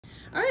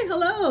All right,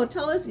 hello.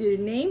 Tell us your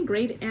name,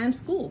 grade, and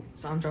school.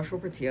 So I'm Joshua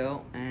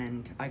Portillo,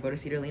 and I go to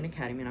Cedar Lane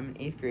Academy, and I'm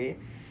in 8th grade.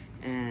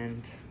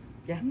 And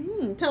yeah.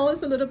 Tell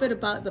us a little bit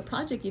about the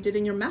project you did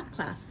in your math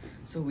class.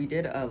 So we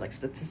did a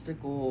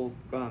statistical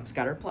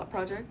scatter plot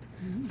project.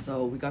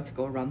 So we got to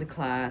go around the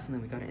class, and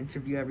then we got to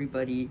interview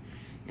everybody,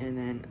 and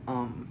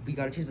then we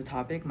got to choose a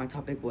topic. My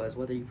topic was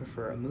whether you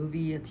prefer a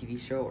movie, a TV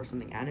show, or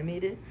something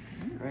animated,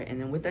 right? And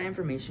then with that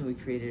information, we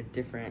created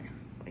different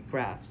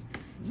graphs,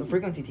 so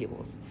frequency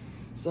tables.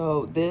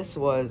 So this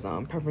was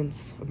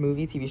preference of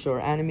movie, TV show, or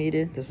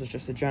animated. This was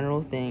just a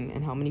general thing,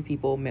 and how many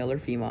people, male or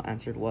female,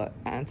 answered what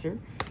answer.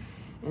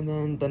 And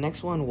then the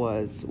next one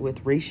was with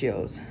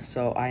ratios.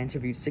 So I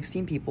interviewed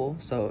 16 people.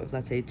 So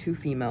let's say 2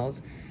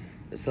 females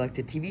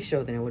selected TV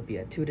show, then it would be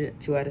a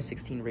 2 out of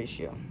 16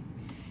 ratio.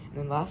 And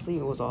then lastly,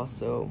 it was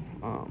also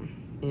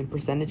in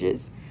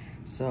percentages.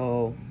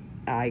 So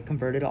I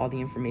converted all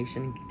the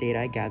information data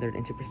I gathered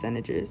into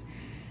percentages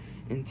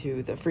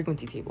into the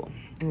frequency table.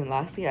 And then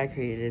lastly, I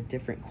created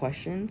different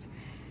questions,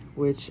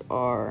 which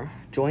are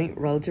joint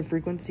relative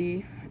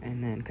frequency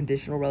and then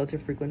conditional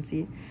relative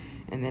frequency,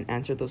 and then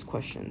answered those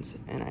questions.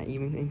 And I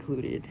even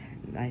included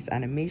nice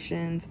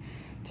animations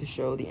to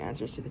show the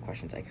answers to the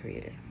questions I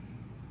created.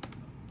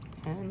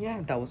 And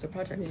yeah, that was the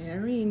project.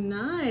 Very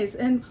nice.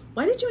 And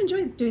why did you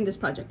enjoy doing this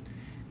project?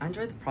 I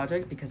enjoyed the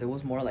project because it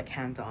was more like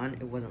hands-on.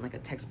 It wasn't like a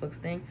textbook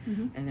thing.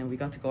 And then we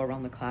got to go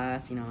around the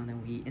class, and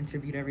then we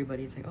interviewed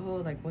everybody. It's like,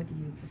 oh, what do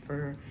you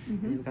prefer?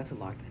 And then we got to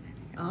log that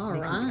in. All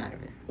right.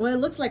 Well, it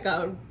looks like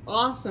an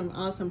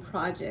awesome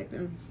project,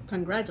 and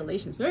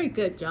congratulations. Very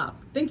good job.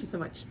 Thank you so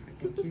much.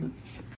 Thank you.